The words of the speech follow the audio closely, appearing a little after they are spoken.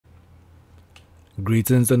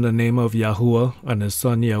Greetings in the name of Yahuwah and his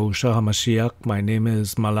son Yahusha HaMashiach. My name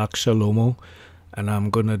is Malak Shalomo, and I'm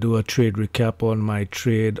going to do a trade recap on my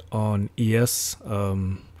trade on ES.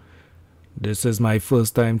 This is my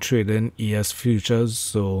first time trading ES futures,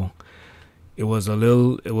 so it was a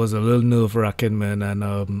little nerve-wracking, man, and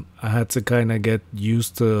I had to kind of get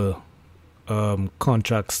used to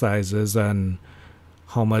contract sizes and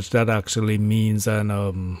how much that actually means,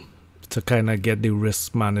 and to kind of get the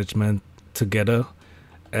risk management together.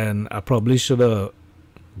 And I probably should have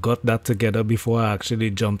got that together before I actually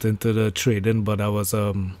jumped into the trading, but I was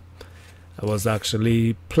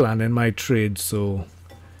actually planning my trade, so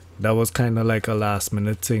that was kind of like a last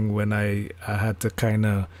minute thing when I had to kind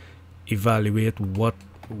of evaluate what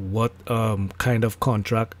kind of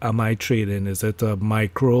contract am I trading. Is it a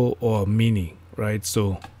micro or a mini, right?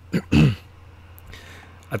 So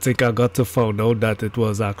I think I got to find out that it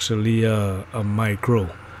was actually a micro.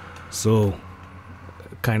 So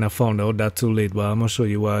kind of found out that too late, but I'm gonna show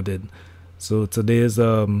you what I did. So today is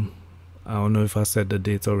I don't know if I said the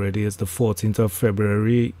date already. It's the 14th of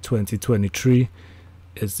February 2023.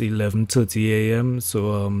 It's 11:30 a.m.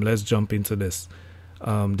 So let's jump into this.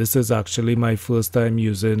 This is actually my first time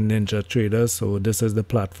using NinjaTrader, so this is the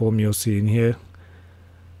platform you're seeing here.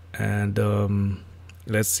 And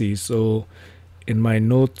let's see. So in my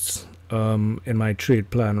notes, in my trade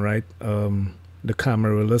plan, right, the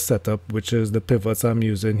Camarilla setup, which is the pivots I'm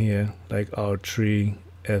using here, like R3,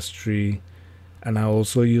 S3, and I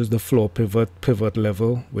also use the floor pivot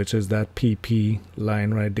level, which is that PP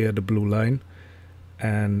line right there, the blue line,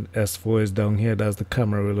 and S4 is down here. That's the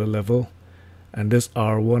Camarilla level, and this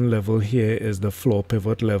R1 level here is the floor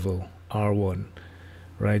pivot level, R1,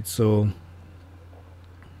 right? So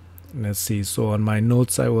let's see. So on my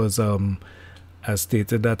notes, I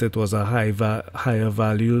stated that it was a higher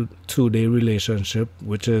value 2-day relationship,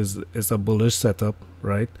 which is a bullish setup,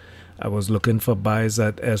 right? I was looking for buys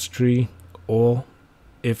at S3, or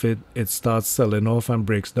if it starts selling off and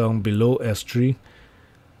breaks down below S3,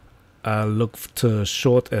 I'll look to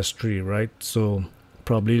short S3, right? So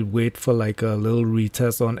probably wait for like a little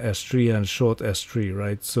retest on S3 and short S3,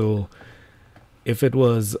 right? So if it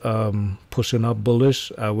was pushing up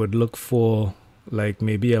bullish, I would look for like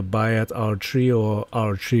maybe a buy at R3 or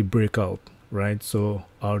R3 breakout, right? So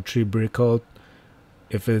R3 breakout,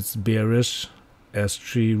 if it's bearish,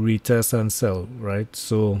 S3 retest and sell, right?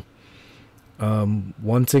 So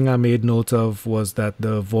one thing I made note of was that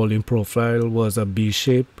the volume profile was a B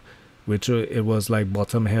shape, which it was like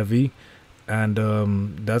bottom heavy, and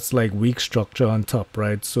that's like weak structure on top,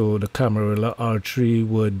 right? So the Camarilla R3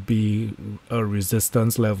 would be a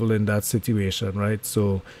resistance level in that situation, right?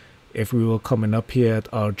 So if we were coming up here at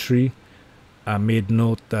R3, I made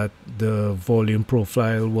note that the volume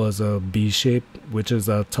profile was a B shape, which is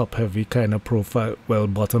a top heavy kind of profile, well,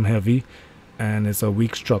 bottom heavy, and it's a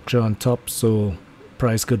weak structure on top, so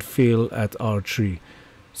price could fail at R3.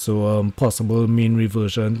 So possible mean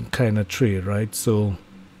reversion kind of trade, right? So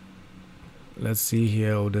let's see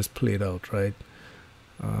here how this played out, right?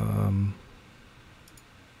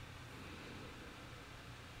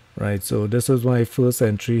 Right, so this is my first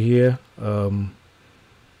entry here.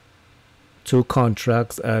 Two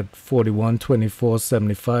contracts at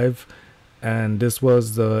 41.24.75, and this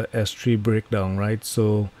was the S3 breakdown, right?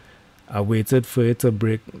 So I waited for it to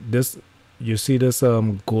break this. You see this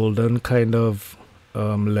golden kind of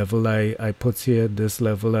level I put here, this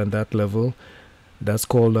level and that level. That's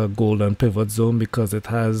called a golden pivot zone because it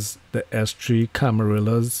has the S3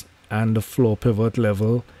 Camarillas and the floor pivot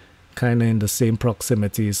level kind of in the same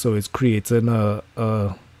proximity, so it's creating a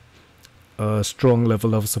strong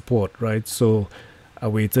level of support, right? So I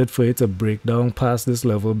waited for it to break down past this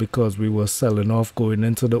level because we were selling off going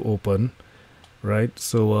into the open, right?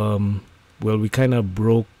 So well, we kind of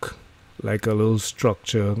broke like a little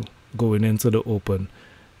structure going into the open.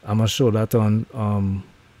 I'm gonna show that on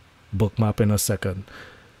Bookmap in a second.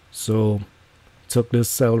 So took this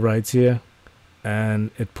sell right here, and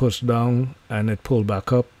it pushed down and it pulled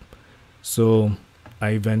back up. So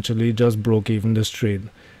I eventually just broke even this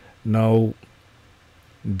trade. Now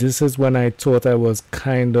this is when I thought I was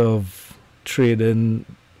kind of trading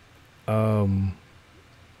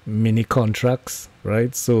mini contracts,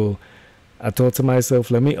 right? So I thought to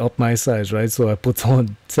myself, let me up my size, right? So I put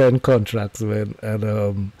on 10 contracts, man,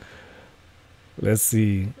 and let's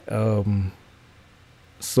see,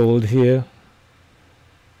 sold here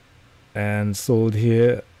and sold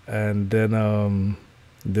here, and then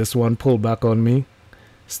this one pulled back on me,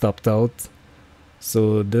 stopped out.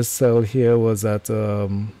 So this sell here was at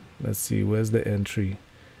let's see, where's the entry?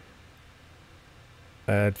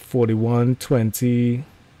 At 41.20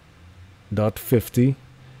 .50,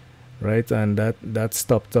 right? And that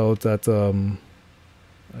stopped out at I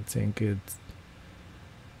think it's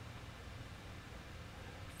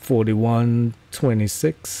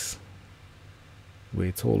 41.26.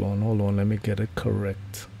 Wait, hold on, let me get it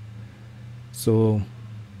correct. So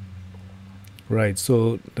right,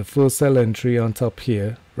 so the first sell entry on top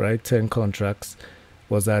here, right, 10 contracts,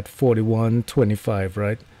 was at 41.25,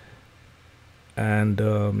 right? And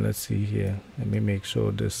let's see here, let me make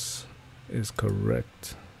sure this is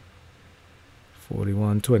correct.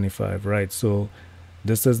 41.25, right? So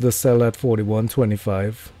this is the sell at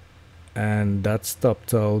 41.25, and that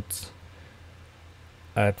stopped out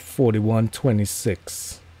at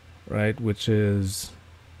 41.26, right, which is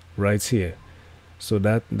right here. So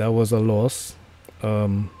that was a loss.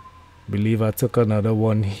 Believe I took another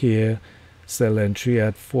one here, sell entry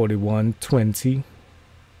at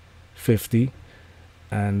 41.20.50,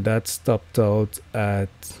 and that stopped out at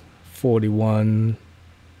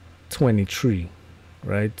 41.23,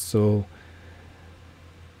 right? So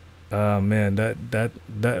man, that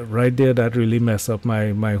right there, that really messed up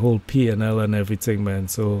my whole P&L and everything, man.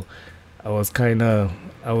 So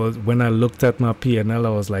when I looked at my P&L, I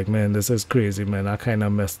was like, man, this is crazy, man. I kind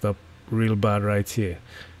of messed up real bad right here,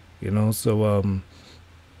 you know. So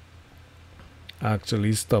I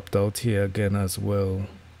actually stopped out here again as well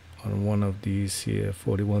on one of these here,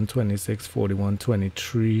 41.26,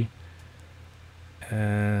 41.23,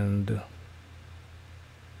 and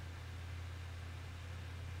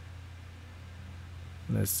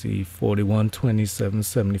let's see,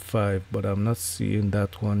 41.27.75, but I'm not seeing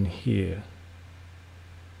that one here.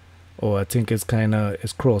 Oh, I think it's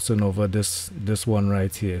crossing over this one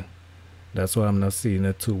right here. That's why I'm not seeing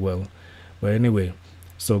it too well. But anyway,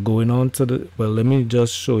 so going on to let me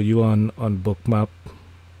just show you on Bookmap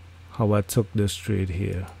how I took this trade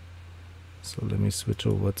here. So let me switch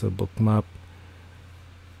over to Bookmap.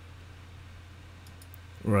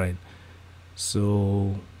 Right,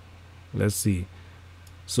 so let's see.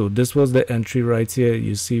 So this was the entry right here.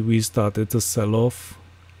 You see we started to sell off,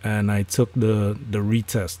 and I took the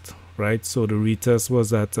retest, right? So the retest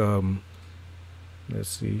was at let's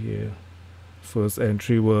see here, first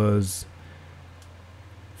entry was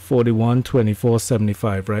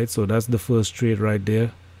 41.24.75, right? So that's the first trade right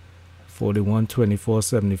there,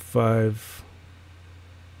 41.24.75.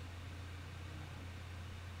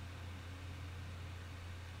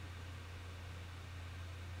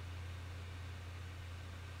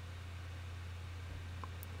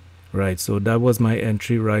 Right, so that was my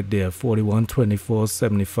entry right there,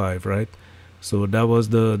 41.24.75, right? So that was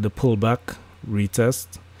the pullback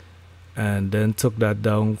retest, and then took that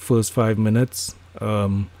down first 5 minutes. I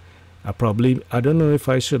don't know if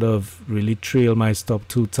I should have really trailed my stop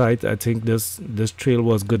too tight. I think this trail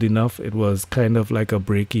was good enough. It was kind of like a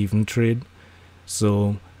break-even trade,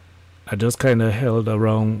 so I just kind of held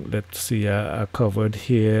around. Let's see, I covered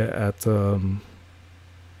here at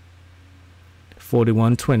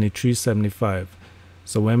 41.23.75.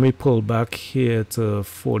 So when we pull back here to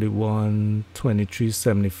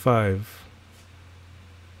 41.23.75,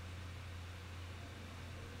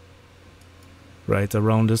 right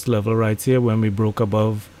around this level right here, when we broke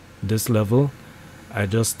above this level, I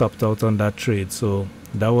just stopped out on that trade. So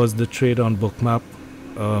that was the trade on Bookmap,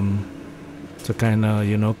 to kind of,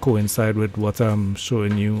 you know, coincide with what I'm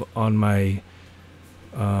showing you on my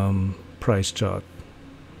price chart.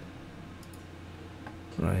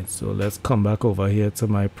 Right, so let's come back over here to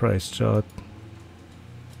my price chart.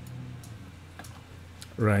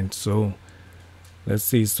 Right, so let's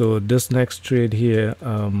see. So this next trade here,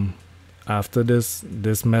 after this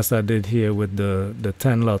mess I did here with the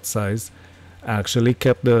 10 lot size, I actually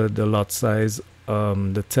kept the lot size,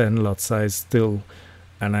 the 10 lot size still,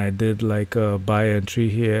 and I did like a buy entry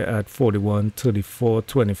here at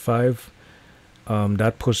 41.34.25.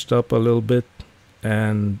 That pushed up a little bit,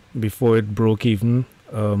 and before it broke even,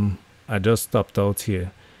 I just stopped out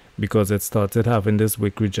here because it started having this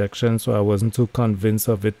wick rejection, so I wasn't too convinced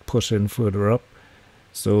of it pushing further up.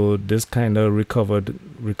 So this kind of recovered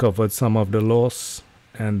some of the loss,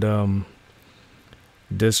 and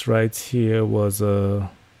this right here was a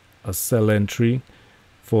sell entry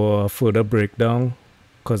for a further breakdown,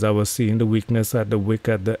 because I was seeing the weakness at the wick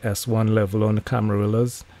at the S1 level on the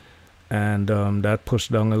Camarillas, and that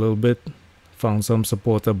pushed down a little bit. Found some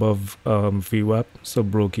support above VWAP, so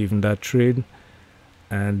broke even that trade,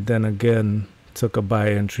 and then again took a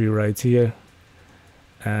buy entry right here,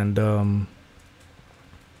 and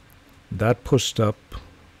that pushed up,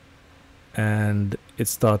 and it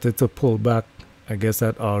started to pull back, I guess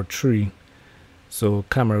at R3, so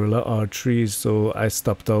Camarilla R3. So I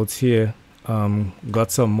stopped out here,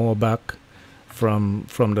 got some more back, from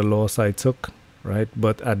the loss I took, right?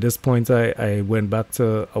 But at this point I went back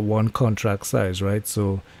to a one contract size, right?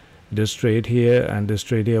 So this trade here and this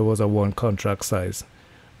trade here was a one contract size,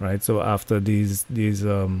 right? So after these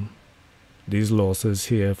losses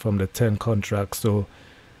here from the 10 contracts, so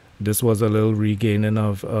this was a little regaining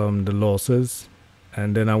of the losses,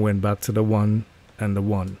 and then I went back to the 1 and the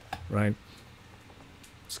 1, right?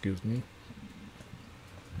 Excuse me.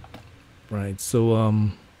 Right, so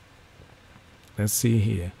let's see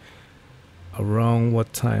here. Around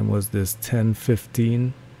what time was this?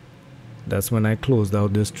 10:15. That's when I closed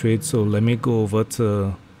out this trade. So let me go over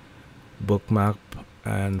to Bookmap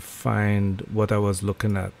and find what I was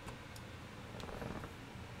looking at.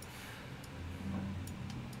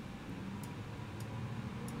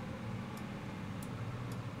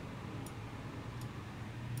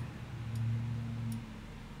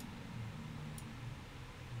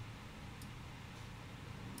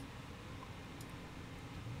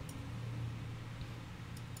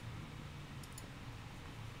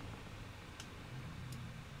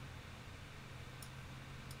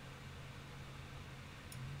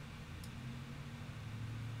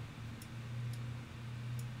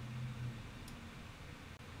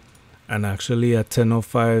 And actually at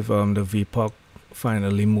 10:05 the VPOC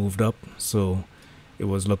finally moved up, so it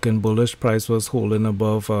was looking bullish. Price was holding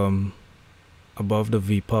above the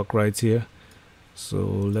VPOC right here. So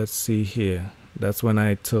let's see here. That's when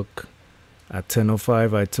I took at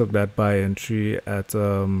 10:05 I took that buy entry at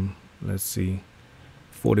let's see,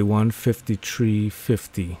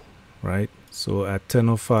 41.5350, right? So at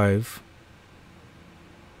 10:05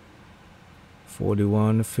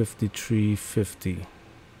 41.5350.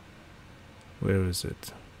 Where is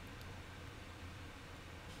it?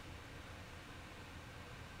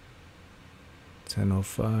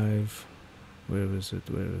 $10.05. Where is it?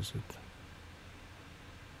 Where is it?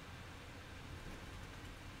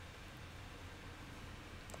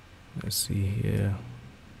 Let's see here.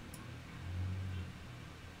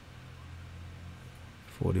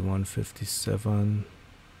 41.57.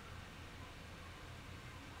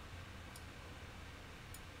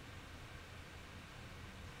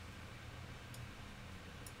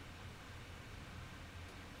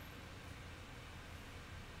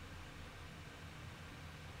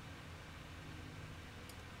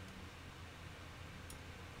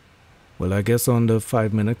 Well, I guess on the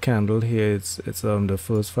 5-minute candle here, it's the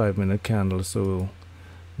first 5-minute candle, so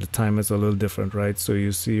the time is a little different, right? So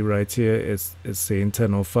you see right here, it's saying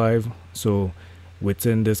 10:05. So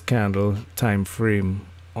within this candle time frame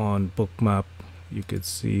on Bookmap, you could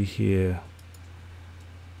see here,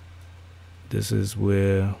 this is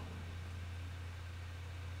where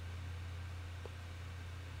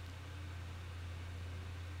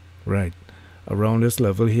right around this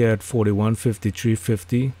level here at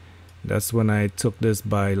 41.5350. That's when I took this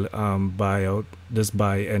buy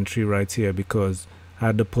entry right here, because I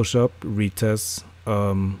had the push up retest.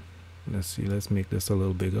 Let's see, let's make this a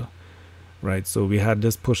little bigger. Right, so we had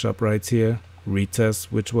this push up right here, retest,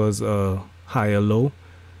 which was a higher low,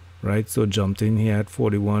 right? So jumped in here at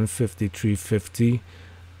 41.5350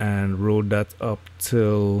 and rode that up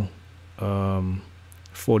till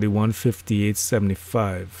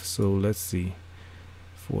 41.5875. So let's see,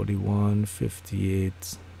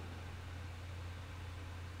 41.58.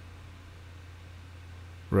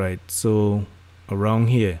 Right, so around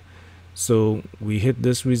here, so we hit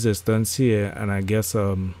this resistance here, and I guess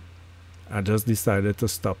I just decided to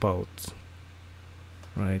stop out.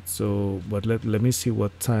 Right, so but let me see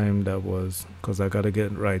what time that was, because I gotta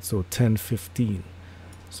get it right. So 10:15.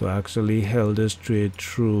 So I actually held this trade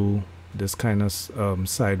through this kind of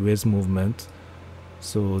sideways movement.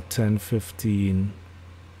 So 10:15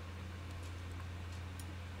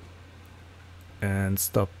 and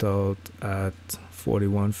stopped out at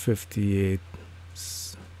 41.58,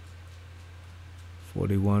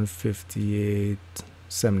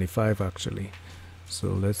 41.5875 actually. So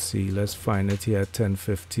let's see, let's find it here at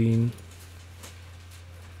 10:15.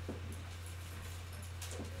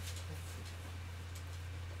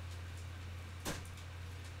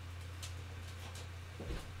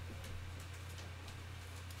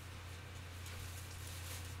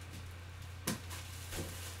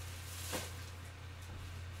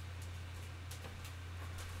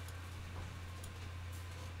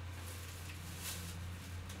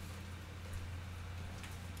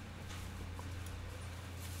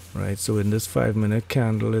 Right, so in this 5-minute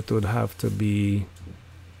candle, it would have to be,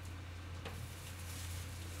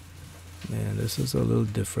 man, this is a little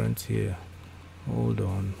different here. Hold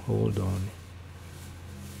on,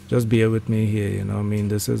 just bear with me here, you know what I mean?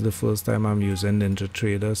 This is the first time I'm using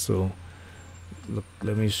NinjaTrader, so Look,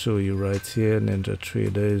 let me show you right here.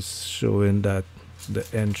 NinjaTrader is showing that the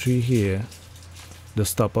entry here, the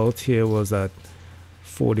stop out here was at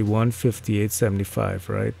 41.5875,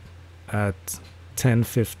 right? At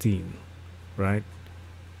 10:15, right?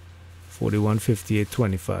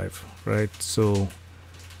 41.5825, right? So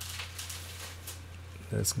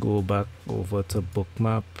let's go back over to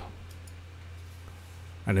Bookmap.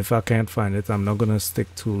 And if I can't find it, I'm not gonna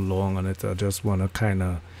stick too long on it. I just wanna kind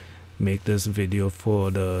of make this video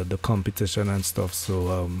for the competition and stuff,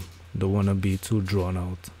 so don't want to be too drawn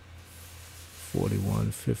out.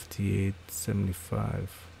 41.5875,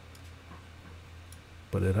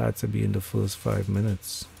 but it had to be in the first 5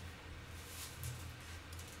 minutes.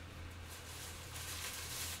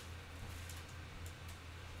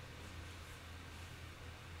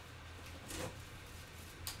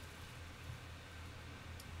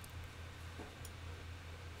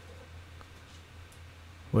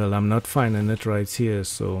 Well, I'm not finding it right here,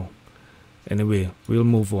 so anyway, we'll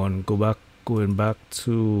move on. Going back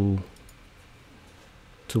to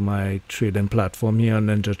my trading platform here on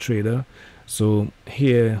NinjaTrader. So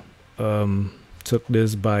here, took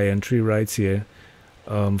this buy entry right here,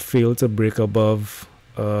 failed to break above,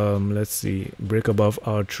 let's see, break above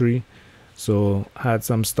R3. So had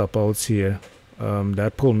some stop outs here.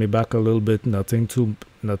 That pulled me back a little bit, nothing too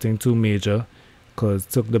major, because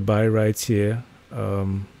took the buy right here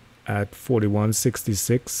at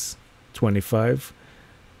 41.6625,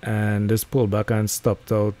 and this pulled back and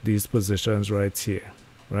stopped out these positions right here,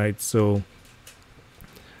 right? So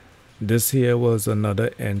this here was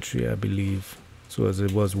another entry, I believe. So as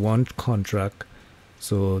it was one contract,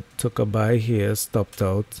 so took a buy here, stopped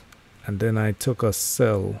out, and then I took a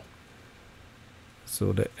sell.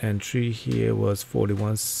 So the entry here was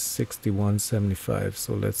 41.6175.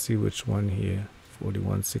 So let's see which one here.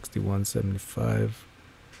 41.6175.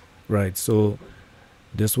 Right, so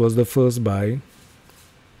this was the first buy,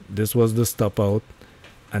 this was the stop out,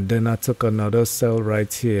 and then I took another sell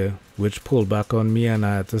right here, which pulled back on me, and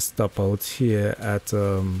I had to stop out here at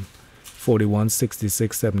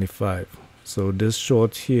 41.6675. So this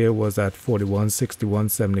short here was at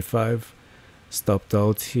 41.6175, stopped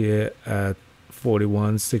out here at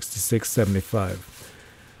 41.6675.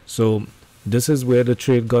 So this is where the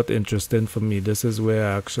trade got interesting for me. This is where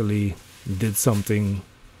I actually did something,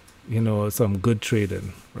 you know, some good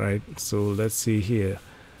trading, right? So let's see here.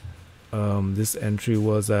 This entry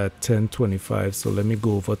was at 10:25. So let me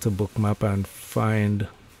go over to Bookmap and find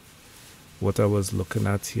what I was looking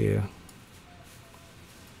at here.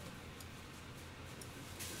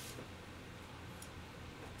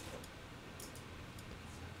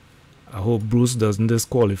 I hope Bruce doesn't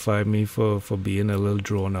disqualify me for being a little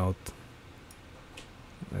drawn out.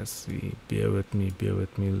 Let's see, bear with me.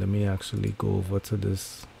 Let me actually go over to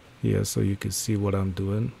this here so you can see what I'm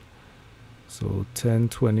doing. So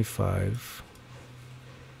 10:25,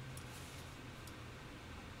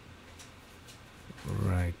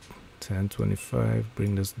 right, 10:25,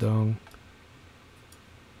 bring this down.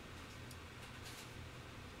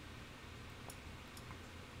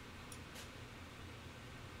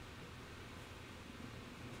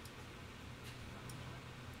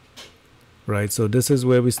 Right, so this is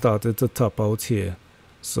where we started to top out here.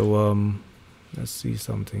 So let's see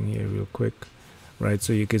something here real quick. Right,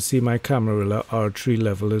 so you can see my Camarilla R3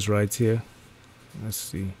 level is right here. Let's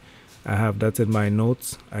see, I have that in my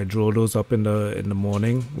notes. I draw those up in the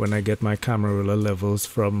morning when I get my Camarilla levels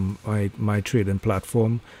from my trading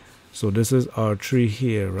platform. So this is R3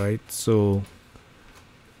 here, right? So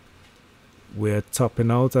we're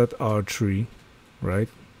topping out at R3, right?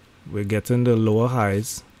 We're getting the lower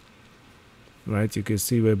highs, right? You can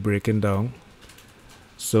see we're breaking down.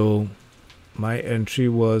 So my entry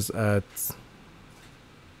was at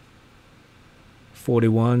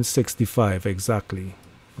 41.65 exactly,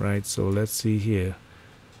 right? So let's see here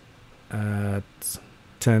at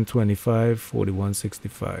 10:25,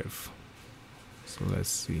 41.65. So let's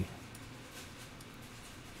see.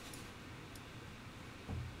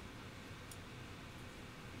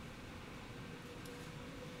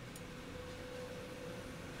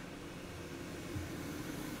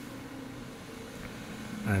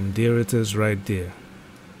 And there it is right there.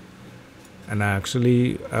 And I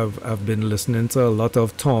actually I've been listening to a lot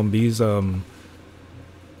of Tomby's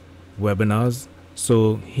webinars.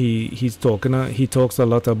 So he talks a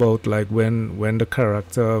lot about like when the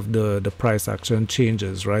character of the price action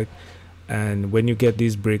changes, right? And when you get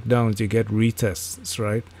these breakdowns, you get retests,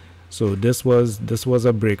 right? So this was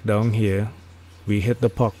a breakdown here. We hit the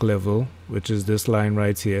POC level, which is this line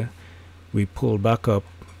right here. We pull back up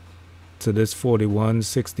to this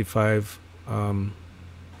 41.65.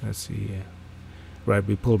 Let's see here. right?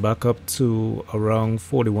 We pulled back up to around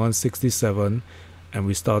 41.67 and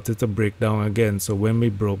we started to break down again. So when we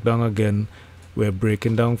broke down again, we're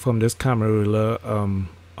breaking down from this Camarilla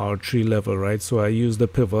R3 level, right? So I use the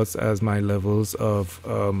pivots as my levels of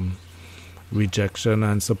rejection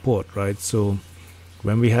and support, right? So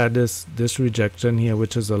when we had this rejection here,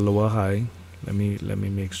 which is a lower high, let me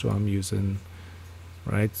make sure I'm using,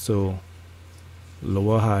 right? So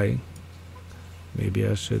lower high, maybe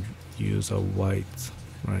I should use a white,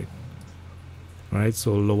 right?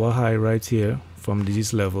 So lower high right here from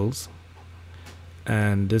these levels,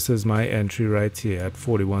 and this is my entry right here at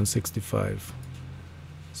 41.65.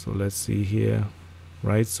 So let's see here,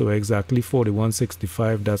 right? So exactly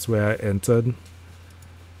 41.65, that's where I entered,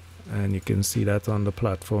 and you can see that on the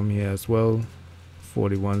platform here as well,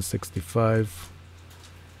 41.65,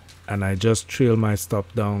 and I just trailed my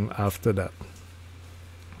stop down after that,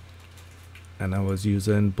 and I was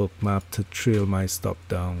using Bookmap to trail my stop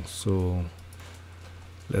down. So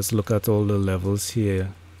let's look at all the levels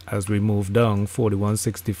here. As we move down,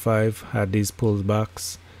 41.65 had these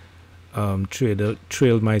pullbacks,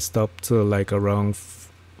 trailed my stop to like around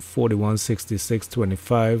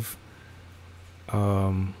 41.6625.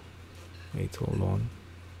 Wait, hold on.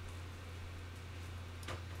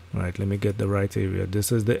 Right, let me get the right area.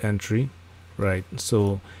 This is the entry, right?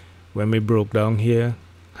 So when we broke down here,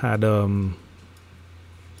 had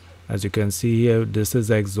as you can see here, this is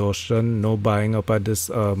exhaustion, no buying up at this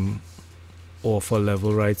offer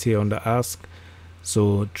level right here on the ask.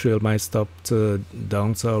 So trailed my stop to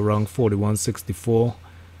down to around 41.64,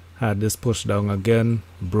 had this push down again,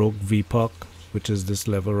 broke VPOC, which is this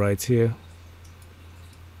level right here,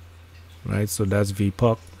 right? So that's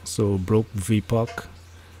VPOC, so broke VPOC,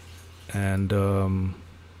 and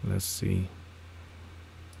let's see,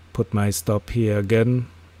 put my stop here again,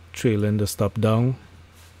 trailing the stop down,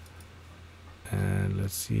 and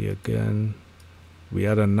let's see again, we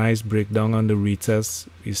had a nice breakdown on the retest.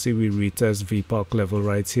 You see we retest VPOC level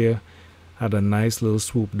right here, had a nice little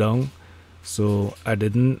swoop down. So I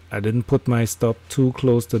didn't put my stop too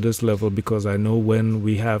close to this level, because I know when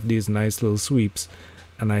we have these nice little sweeps,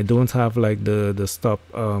 and I don't have like the stop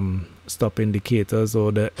indicators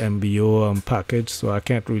or the MBO package, so I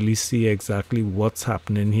can't really see exactly what's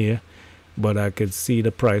happening here, but I could see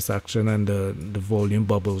the price action and the volume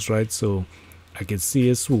bubbles, right? So I could see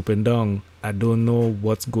it swooping down. I don't know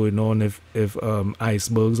what's going on, if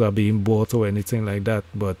icebergs are being bought or anything like that,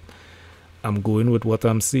 but I'm going with what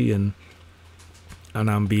I'm seeing, and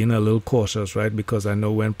I'm being a little cautious, right? Because I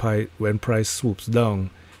know when price swoops down,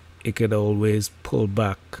 it could always pull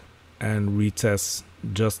back and retest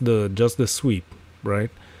just the sweep, right?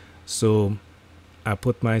 So I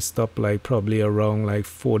put my stop like probably around like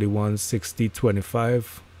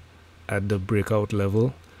 41.6025 at the breakout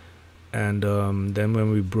level. And then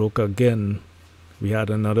when we broke again, we had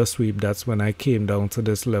another sweep. That's when I came down to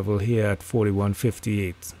this level here at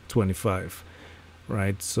 41.5825,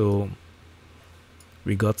 right? So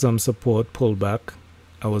we got some support, pullback.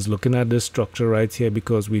 I was looking at this structure right here,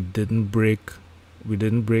 because we didn't break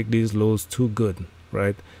these lows too good,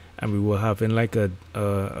 right? And we were having like a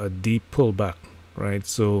deep pullback, right?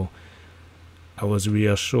 So I was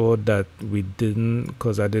reassured that we didn't,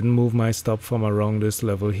 because I didn't move my stop from around this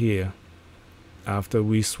level here after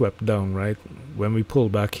we swept down, right? When we pull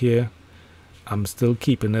back here, I'm still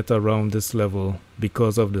keeping it around this level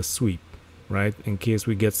because of the sweep, right? In case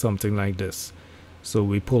we get something like this. So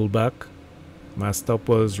we pull back, my stop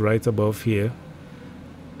was right above here,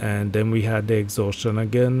 and then we had the exhaustion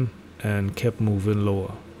again and kept moving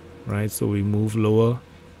lower, right? So we moved lower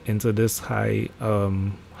into this high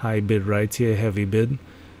bid right here, heavy bid,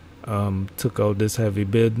 took out this heavy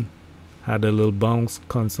bid, had a little bounce,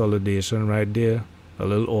 consolidation right there, a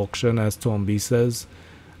little auction as Tom B says,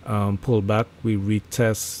 pull back, we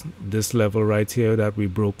retest this level right here that we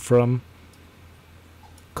broke from,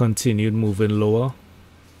 continued moving lower,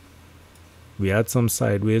 we had some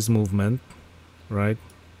sideways movement, right?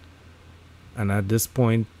 And at this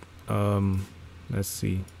point, let's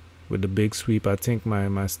see, with the big sweep, I think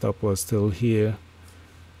my stop was still here,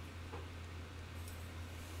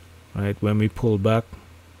 right? When we pulled back,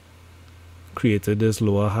 created this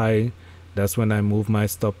lower high, that's when I moved my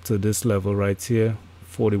stop to this level right here,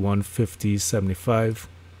 41.5075.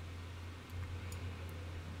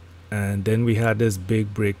 And then we had this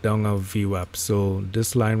big breakdown of VWAP. So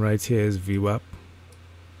this line right here is VWAP,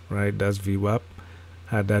 right? That's VWAP.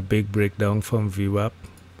 Had that big breakdown from VWAP,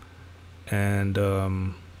 and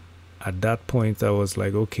at that point I was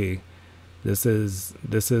like, okay, this is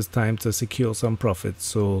time to secure some profits.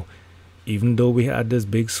 So even though we had this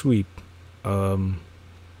big sweep,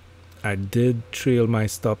 I did trail my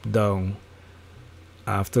stop down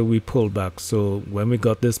after we pulled back. So when we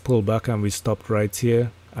got this pullback and we stopped right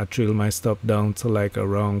here, I trailed my stop down to like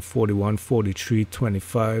around 41,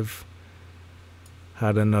 43.25.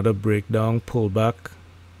 Had another breakdown, pull back,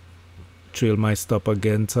 trailed my stop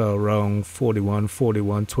again to around 41,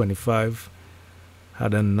 41.25.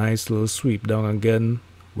 Had a nice little sweep down again,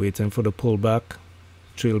 waiting for the pullback.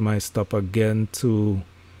 Trailed my stop again to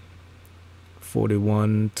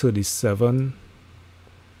 41.37.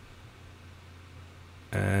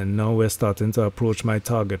 And now we're starting to approach my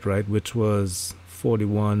target, right, which was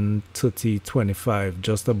 41.30.25,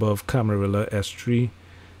 just above Camarilla S3,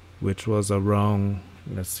 which was around,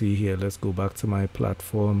 let's see here, let's go back to my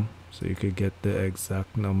platform so you could get the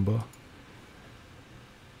exact number.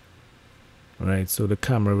 Right, so the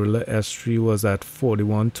Camarilla S3 was at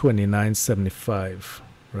 41.29.75,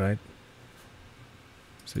 right?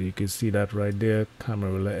 So you can see that right there,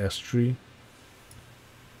 Camarilla S3.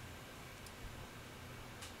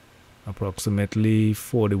 Approximately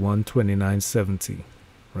 41.29.70,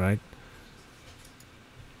 right?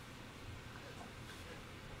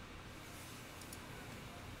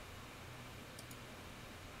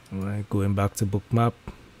 All right, going back to Bookmap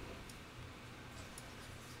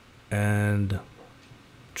and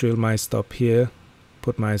trail my stop here,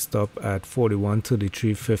 put my stop at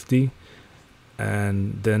 41.33.50,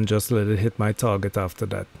 and then just let it hit my target after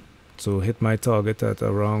that. So hit my target at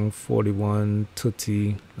around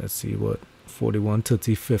 41.30, let's see what,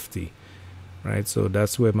 41.30.50, right? So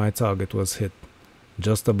that's where my target was hit,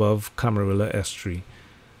 just above Camarilla S3.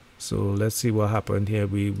 So let's see what happened here.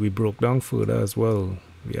 We broke down further as well.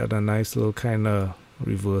 We had a nice little kind of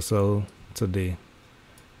reversal today,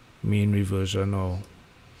 mean reversion, or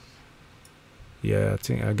yeah,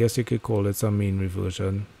 I guess you could call it some mean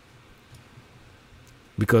reversion,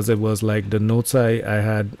 because it was like the notes I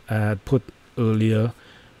had put earlier.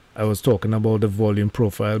 I was talking about the volume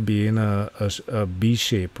profile being a B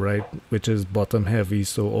shape, right, which is bottom heavy,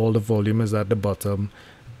 so all the volume is at the bottom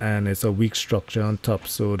and it's a weak structure on top.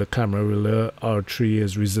 So the Camarilla R3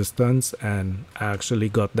 is resistance, and I actually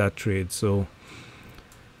got that trade. So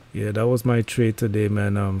yeah, that was my trade today,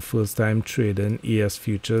 man. First time trading ES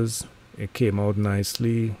futures. It came out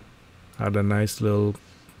nicely, had a nice little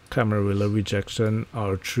Camarilla rejection,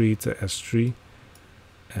 R3 to S3,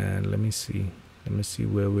 and let me see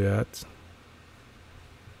where we're at.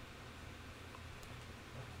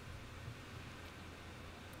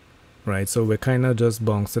 Right, so we're kind of just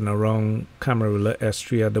bouncing around Camarilla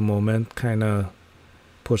S3 at the moment, kind of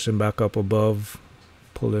pushing back up above,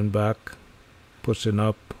 pulling back, pushing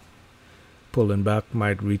up, pulling back,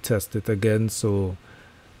 might retest it again. So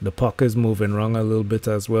the puck is moving wrong a little bit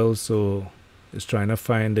as well, so it's trying to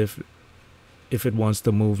find if it wants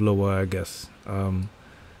to move lower, I guess. And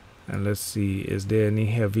let's see, is there any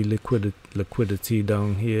heavy liquidity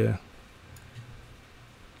down here?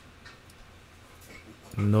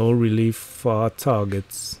 No relief for our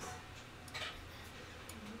targets.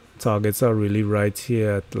 Targets are really right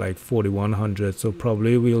here at like 4100, so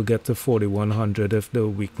probably we'll get to 4100 if the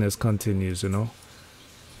weakness continues, you know.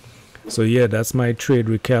 So yeah, that's my trade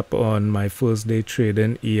recap on my first day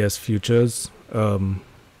trading ES futures. It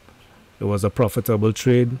was a profitable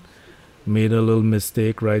trade. Made a little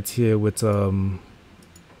mistake right here with the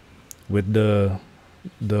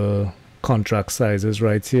contract sizes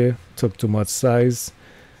right here. Took too much size.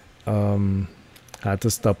 Had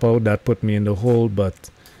to stop out. That put me in the hole,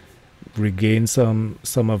 but regained some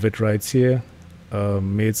of it right here.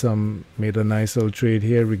 Made a nice little trade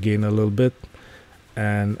here. Regained a little bit,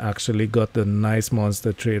 and actually got the nice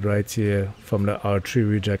monster trade right here from the R3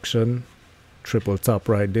 rejection, triple top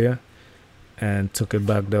right there, and took it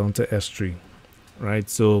back down to S3. Right,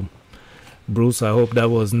 so Bruce, I hope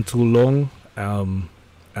that wasn't too long, and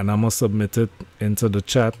I'm gonna submit it into the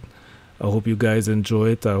chat. I hope you guys enjoy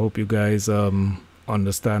it. I hope you guys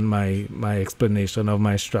understand my explanation of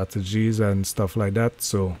my strategies and stuff like that.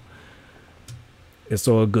 So it's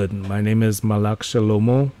all good. My name is Malak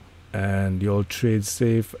Shalomo, and y'all trade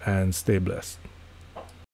safe and stay blessed.